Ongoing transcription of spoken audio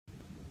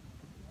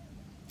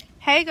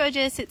Hey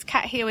gorgeous, it's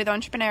Kat here with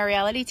Entrepreneur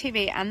Reality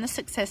TV and the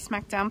Success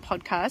Smackdown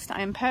podcast.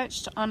 I am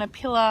perched on a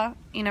pillar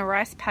in a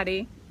rice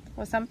paddy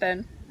or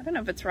something. I don't know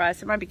if it's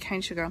rice, it might be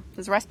cane sugar.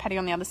 There's a rice paddy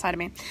on the other side of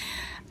me.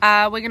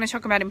 We're going to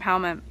talk about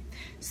empowerment.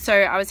 So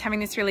I was having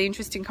this really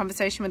interesting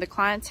conversation with a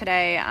client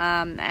today,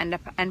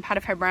 and part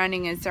of her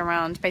branding is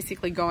around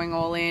basically going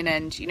all in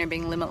and, you know,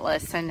 being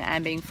limitless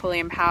and being fully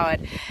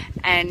empowered.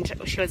 And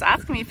she was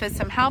asking me for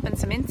some help and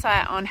some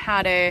insight on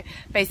how to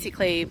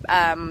basically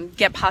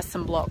get past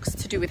some blocks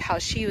to do with how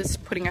she was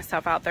putting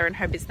herself out there in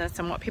her business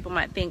and what people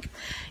might think.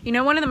 You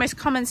know, one of the most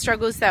common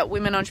struggles that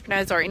women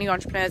entrepreneurs or any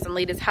entrepreneurs and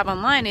leaders have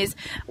online is,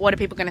 what are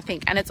people going to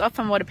think? And it's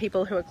often what are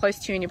people who are close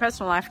to you in your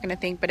personal life going to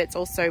think, but it's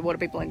also what are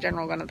people in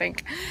general going to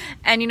think.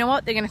 And you know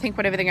what? They're going to think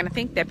whatever they're going to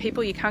think. They're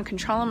people. You can't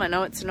control them. I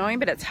know it's annoying,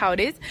 but it's how it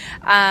is.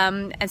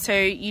 And so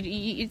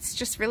it's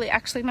just really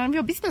actually none of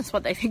your business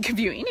what they think of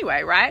you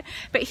anyway, right?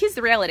 But here's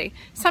the reality.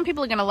 Some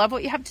people are going to love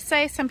what you have to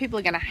say. Some people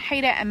are going to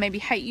hate it and maybe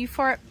hate you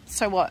for it.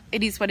 So what?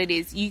 It is what it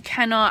is. You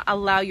cannot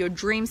allow your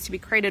dreams to be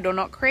created or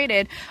not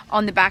created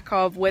on the back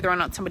of whether or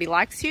not somebody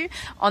likes you,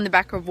 on the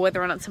back of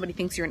whether or not somebody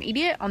thinks you're an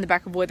idiot, on the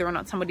back of whether or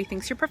not somebody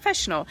thinks you're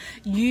professional.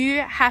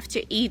 You have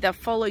to either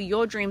follow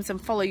your dreams and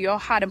follow your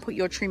heart and put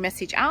your true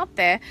message out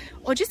there,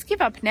 or just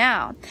give up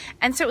now.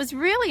 And so it was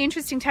really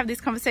interesting to have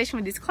this conversation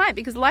with this client,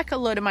 because like a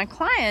lot of my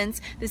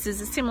clients, this is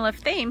a similar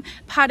theme.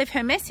 Part of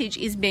her message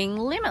is being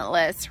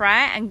limitless,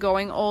 right? And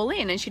going all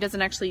in. And she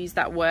doesn't actually use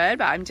that word,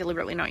 but I'm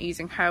deliberately not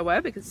using her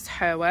word because it's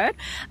her word.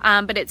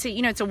 But it's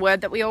a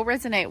word that we all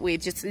resonate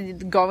with, just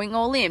going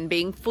all in,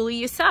 being fully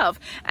yourself.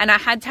 And I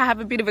had to have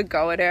a bit of a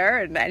go at her,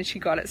 and she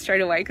got it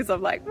straight away, because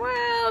I'm like,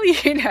 well,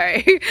 you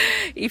know,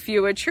 if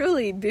you were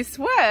truly this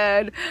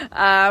word,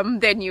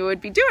 then you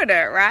would be doing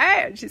it, right?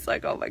 And she's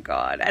like, oh my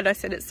God. And I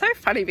said, it's so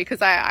funny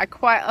because I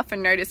quite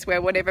often notice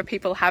where whatever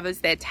people have as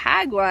their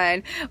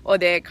tagline or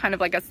their kind of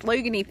like a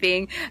slogan-y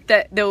thing,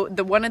 that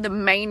the one of the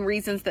main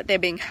reasons that they're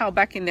being held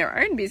back in their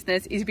own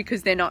business is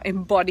because they're not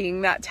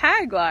embodying that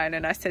tagline.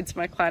 And I said to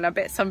my client, I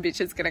bet some bitch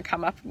is going to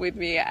come up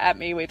at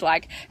me with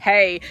like,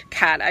 hey,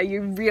 Kat, are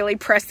you really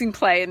pressing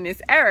play in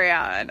this area?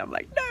 And I'm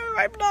like, no,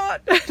 I'm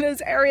not.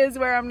 There's areas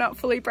where I'm not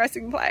fully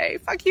pressing play.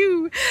 Fuck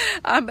you.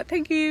 But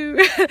thank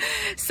you.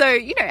 So,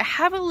 you know,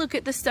 have a look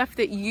at the stuff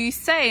that you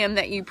say and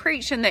that you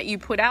preach and that you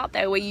put out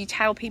there, where you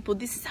tell people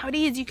this is how it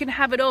is, you can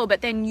have it all,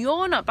 but then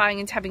you're not buying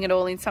into having it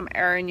all in some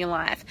area in your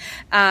life.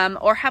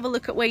 Or have a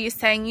look at where you're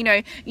saying, you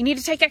know, you need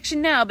to take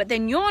action now, but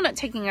then you're not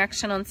taking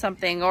action on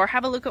something. Or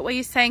have a look at where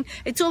you're saying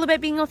it's all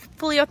about being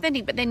fully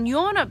authentic, but then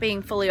you're not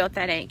being fully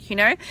authentic, you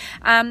know?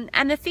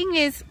 And the thing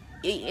is,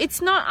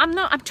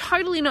 I'm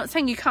totally not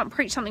saying you can't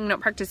preach something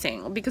not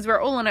practicing, because we're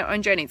all on our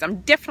own journeys.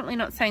 I'm definitely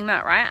not saying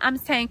that, right? I'm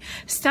saying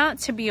start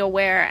to be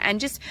aware and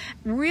just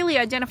really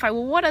identify,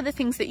 well, what are the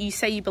things that you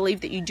say you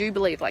believe that you do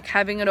believe, like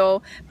having it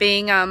all,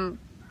 being,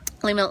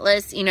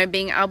 limitless, you know,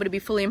 being able to be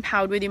fully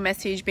empowered with your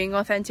message, being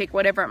authentic,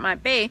 whatever it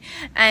might be,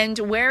 and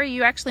where are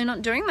you actually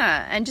not doing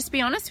that? And just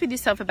be honest with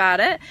yourself about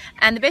it.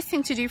 And the best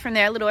thing to do from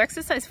there, a little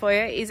exercise for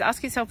you, is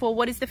ask yourself, well,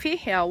 what is the fear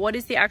here? What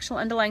is the actual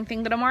underlying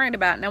thing that I'm worried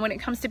about? Now, when it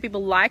comes to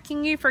people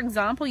liking you, for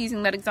example,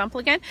 using that example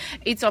again,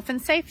 it's often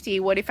safety.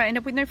 What if I end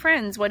up with no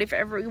friends? What if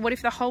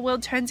the whole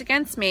world turns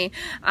against me?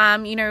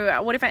 You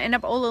know, what if I end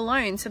up all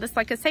alone? So that's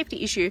like a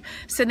safety issue.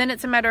 So then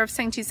it's a matter of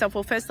saying to yourself,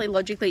 well, firstly,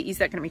 logically, is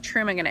that going to be true?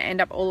 Am I going to end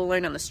up all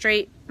alone on the street?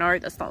 No,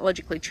 that's not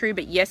logically true,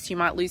 but yes, you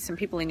might lose some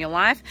people in your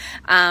life.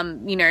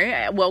 You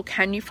know, well,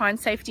 can you find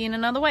safety in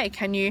another way?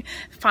 Can you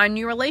find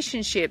new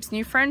relationships,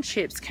 new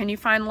friendships? Can you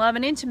find love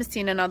and intimacy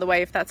in another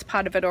way, if that's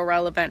part of it or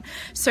relevant?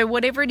 So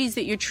whatever it is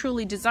that you're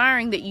truly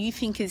desiring that you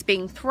think is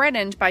being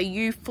threatened by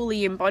you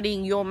fully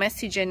embodying your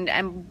message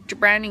and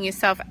branding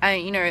yourself,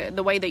 you know,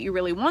 the way that you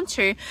really want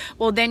to,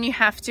 well, then you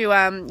have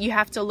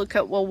to look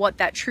at, well, what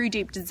that true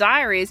deep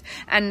desire is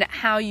and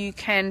how you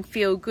can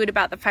feel good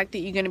about the fact that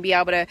you're going to be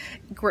able to,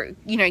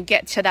 you know,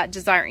 get to that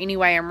desire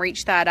anyway and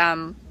reach that,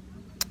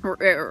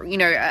 you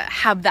know,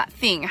 have that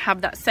thing, have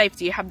that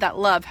safety, have that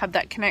love, have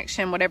that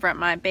connection, whatever it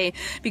might be.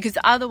 Because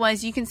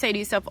otherwise you can say to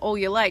yourself, oh,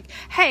 you're like,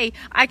 hey,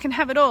 I can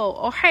have it all,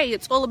 or hey,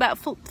 it's all about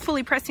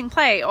fully pressing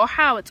play, or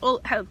how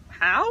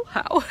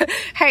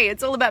hey,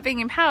 it's all about being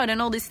empowered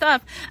and all this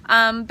stuff.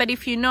 But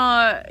if you're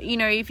not, you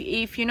know,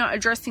 if you're not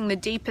addressing the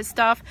deeper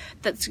stuff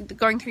that's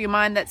going through your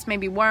mind that's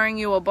maybe worrying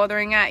you or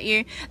bothering at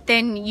you,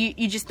 then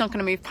you're just not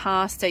going to move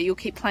past it. You'll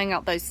keep playing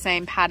out those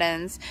same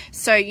patterns.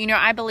 So, you know,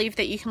 I believe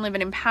that you can live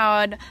an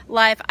empowered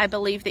life. I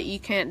believe that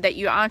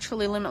you are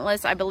truly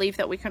limitless. I believe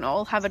that we can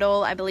all have it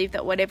all. I believe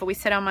that whatever we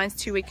set our minds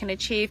to, we can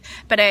achieve.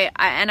 But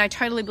I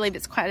totally believe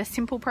it's quite a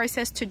simple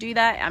process to do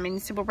that. I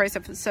mean, simple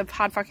process of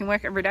hard fucking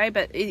work every day,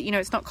 but you know,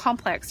 it's not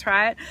complex,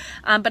 right?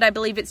 But I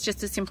believe it's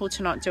just as simple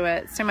to not do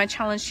it. So my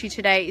challenge to you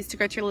today is to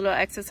go through a little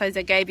exercise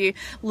I gave you,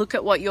 look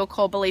at what your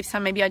core beliefs are,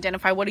 maybe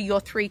identify what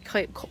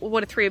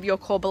are three of your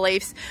core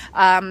beliefs.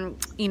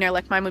 You know,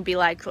 like mine would be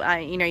like,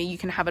 you know, you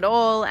can have it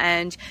all,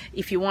 and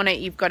if you want it,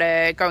 you've got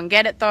to go and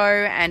get it. it though,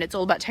 and it's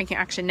all about taking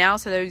action now.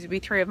 So those would be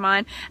 3 of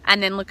mine.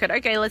 And then look at,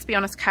 okay, let's be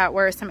honest, Kat,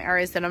 where are some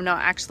areas that I'm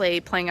not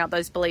actually playing out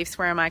those beliefs?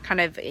 Where am I kind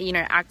of, you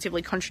know,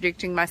 actively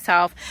contradicting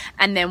myself?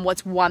 And then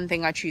what's one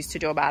thing I choose to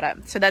do about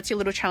it? So that's your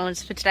little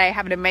challenge for today.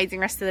 Have an amazing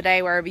rest of the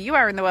day wherever you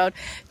are in the world.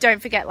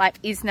 Don't forget, life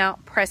is now.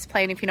 Press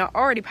play. And if you're not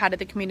already part of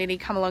the community,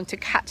 come along to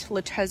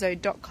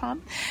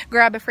katloturzo.com.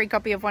 Grab a free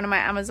copy of one of my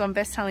Amazon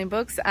best-selling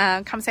books.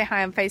 Come say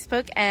hi on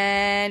Facebook.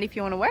 And if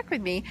you want to work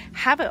with me,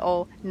 have it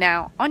all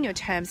now on your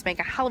terms, make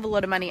a hell of a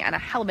lot of money and a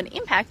hell of an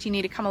impact, you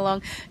need to come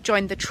along,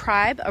 join the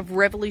tribe of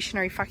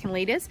revolutionary fucking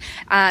leaders.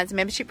 It's a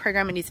membership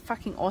program and it's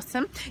fucking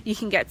awesome. You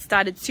can get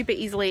started super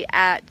easily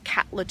at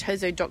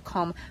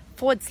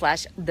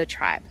katloturzo.com/the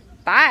tribe.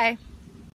 Bye.